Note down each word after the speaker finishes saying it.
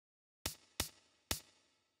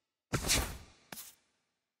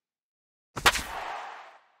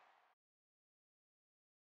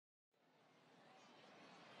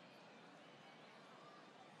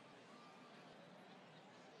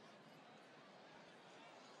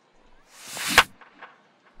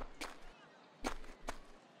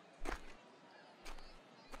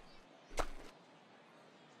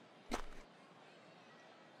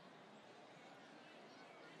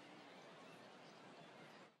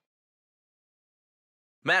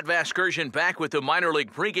Matt Vasgersian back with the minor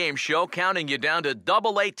league pregame show, counting you down to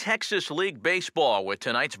Double-A Texas League Baseball with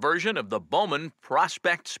tonight's version of the Bowman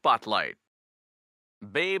Prospect Spotlight.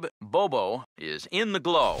 Babe Bobo is in the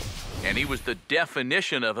glow, and he was the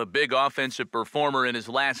definition of a big offensive performer in his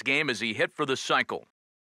last game as he hit for the cycle.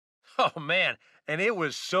 Oh, man, and it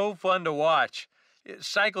was so fun to watch.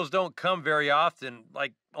 Cycles don't come very often,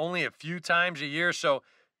 like only a few times a year, so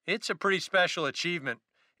it's a pretty special achievement.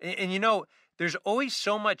 And you know, there's always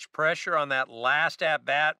so much pressure on that last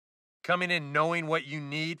at-bat, coming in knowing what you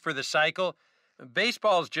need for the cycle.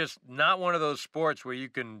 Baseball is just not one of those sports where you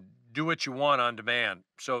can do what you want on demand.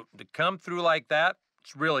 So to come through like that,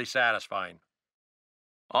 it's really satisfying.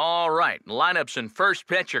 All right, lineups and first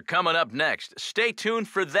pitch are coming up next. Stay tuned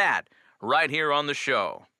for that right here on the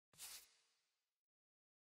show.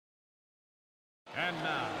 And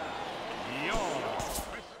now,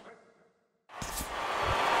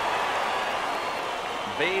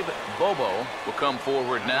 Babe Bobo will come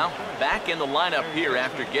forward now, back in the lineup here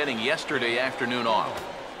after getting yesterday afternoon off.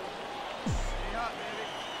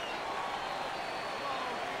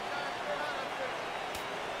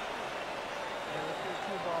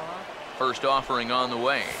 First offering on the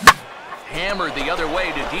way. Hammered the other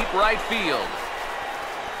way to deep right field.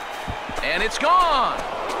 And it's gone!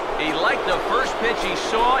 He liked the first pitch he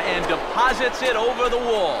saw and deposits it over the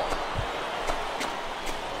wall.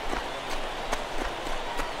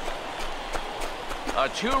 A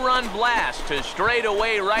two-run blast to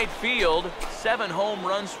straightaway right field. 7 home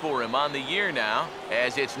runs for him on the year now,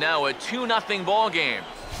 as it's now a 2-0 ball game.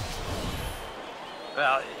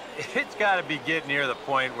 Well, it's got to be getting near the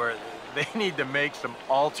point where they need to make some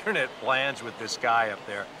alternate plans with this guy up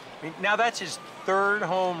there. I mean, now that's his 3rd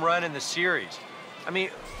home run in the series. I mean,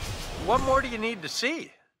 what more do you need to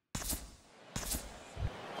see?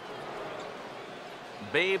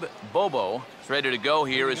 Babe Bobo is ready to go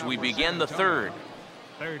here as we begin the 3rd.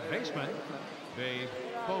 Third baseman, Babe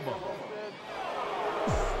Bobo.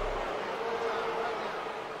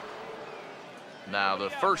 Now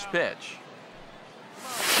the first pitch.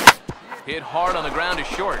 Hit hard on the ground to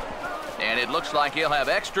short. And it looks like he'll have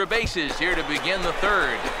extra bases here to begin the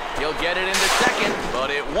 3rd. He'll get it into second,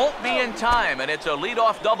 but it won't be in time, and it's a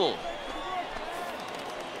leadoff double.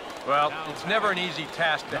 Well, it's never an easy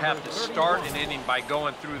task to have to start an inning by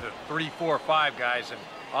going through the 3, 4, 5 guys, and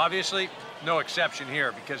obviously no exception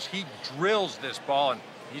here because he drills this ball, and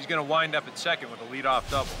he's going to wind up at second with a leadoff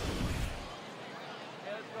double.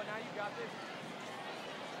 Yeah, let's go. Now you got this.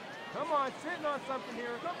 Come on, sitting on something here.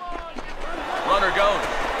 Come on. Runner goes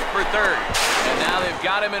for 3rd. And now they've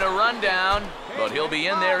got him in a rundown, but he'll be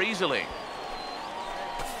in there easily.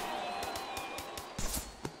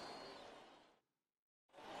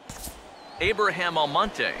 Abraham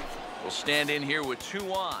Almonte will stand in here with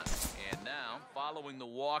 2 on. And now, following the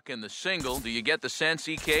walk and the single, do you get the sense,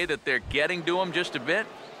 EK, that they're getting to him just a bit?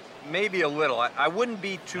 Maybe a little. I wouldn't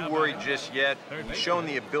be too worried just yet. He's shown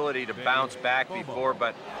the ability to bounce back before,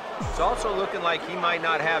 but it's also looking like he might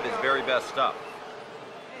not have his very best stuff.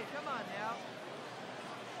 Hey, come on now.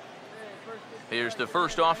 Here's the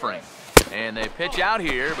first offering. And they pitch out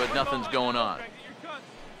here, but nothing's going on.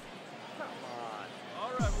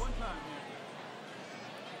 All right, one time.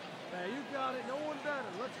 Hey, you got it. No one better.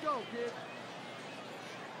 Let's go, kid.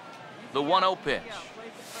 The 1-0 pitch.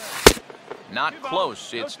 Not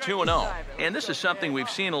close. It's 2-0. And this is something we've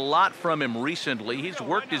seen a lot from him recently. He's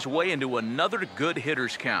worked his way into another good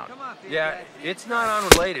hitter's count. Yeah, it's not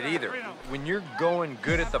unrelated either. When you're going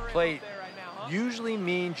good at the plate, usually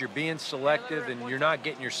means you're being selective and you're not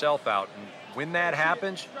getting yourself out. And when that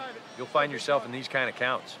happens, you'll find yourself in these kind of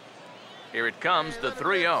counts. Here it comes, the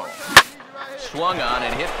 3-0. Swung on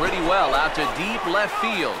and hit pretty well out to deep left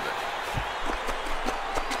field.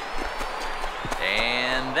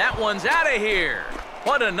 And that one's out of here.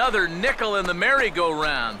 What another nickel in the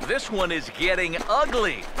merry-go-round. This one is getting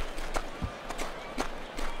ugly.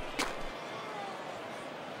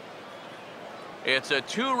 It's a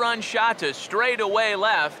 2-run shot to straightaway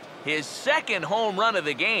left. His 2nd home run of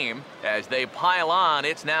the game. As they pile on,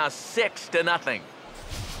 it's now 6-0.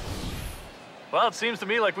 Well, it seems to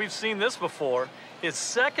me like we've seen this before. His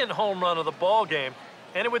 2nd home run of the ball game.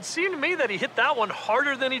 And it would seem to me that he hit that one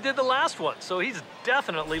harder than he did the last one. So he's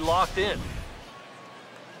definitely locked in.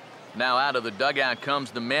 Now out of the dugout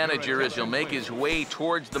comes the manager as he'll make his way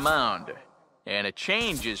towards the mound. And a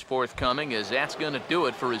change is forthcoming as that's going to do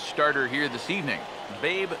it for his starter here this evening.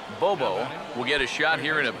 Babe Bobo will get a shot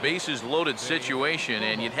here in a bases-loaded situation,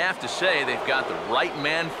 and you'd have to say they've got the right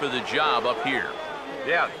man for the job up here.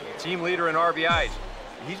 Yeah, team leader in RBIs.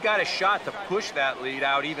 He's got a shot to push that lead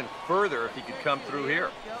out even further if he could come through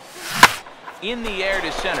here. in the air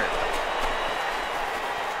to center.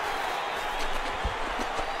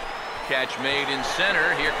 Catch made in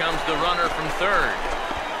center. Here comes the runner from third.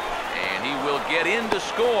 And he will get in to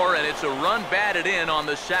score, and it's a run batted in on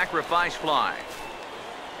the sacrifice fly.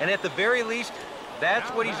 And at the very least, that's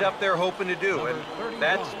what he's up there hoping to do, and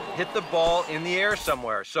that's hit the ball in the air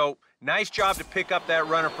somewhere. So nice job to pick up that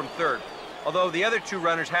runner from third. Although the other two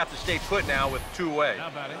runners have to stay put now with two away.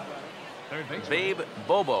 Babe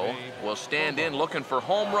Bobo will stand in looking for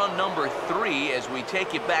home run number 3 as we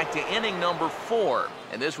take you back to inning number 4.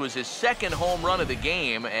 And this was his second home run of the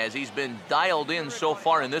game as he's been dialed in so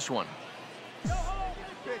far in this one. Pitch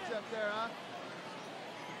up there, huh?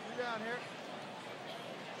 You down here?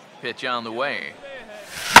 Pitch on the way.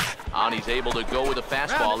 And he's able to go with a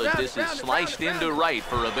fastball as this is sliced into right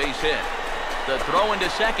for a base hit. The throw into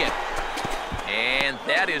second. And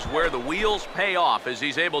that is where the wheels pay off as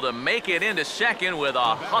he's able to make it into second with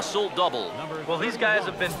a hustle double. Well, these guys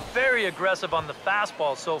have been very aggressive on the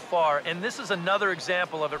fastball so far, and this is another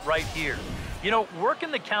example of it right here. You know,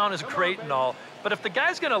 working the count is great and all, but if the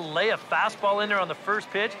guy's going to lay a fastball in there on the first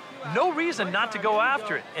pitch, no reason not to go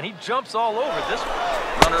after it, and he jumps all over this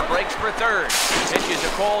one. Runner breaks for third. Pitches a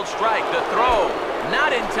cold strike. The throw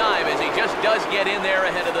not in time as he just does get in there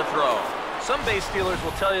ahead of the throw. Some base stealers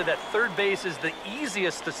will tell you that third base is the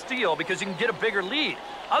easiest to steal because you can get a bigger lead.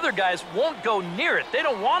 Other guys won't go near it. They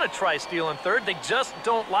don't want to try stealing third. They just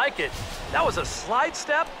don't like it. That was a slide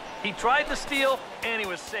step. He tried to steal, and he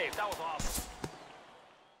was safe. That was awesome.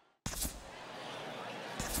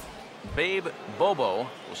 Babe Bobo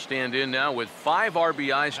will stand in now with 5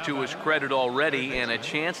 RBIs to his credit already and a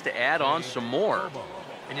chance to add on some more.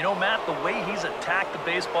 And you know, Matt, the way he's attacked the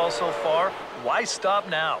baseball so far, why stop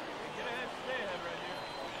now?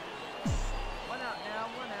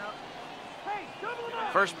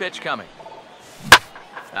 First pitch coming.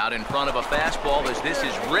 Out in front of a fastball as this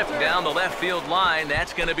is ripped down the left field line.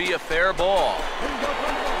 That's going to be a fair ball.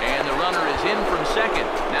 And the runner is in from second.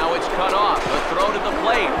 Now it's cut off. A throw to the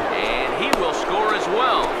plate. And he will score as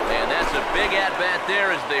well. And that's a big at-bat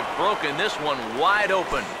there as they've broken this one wide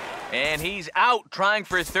open. And he's out trying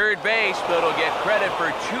for third base, but he'll get credit for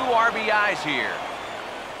 2 RBIs here.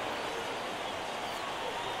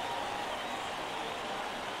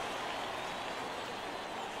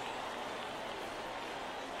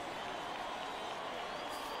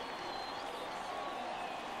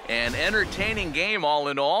 An entertaining game all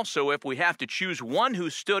in all, so if we have to choose one who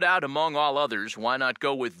stood out among all others, why not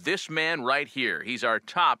go with this man right here? He's our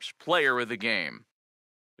tops player of the game.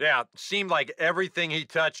 Yeah, seemed like everything he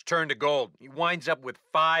touched turned to gold. He winds up with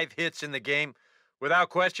 5 hits in the game. Without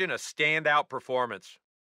question, a standout performance.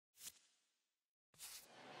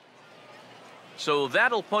 So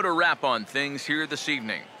that'll put a wrap on things here this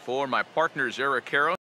evening. For my partners, Eric Caro.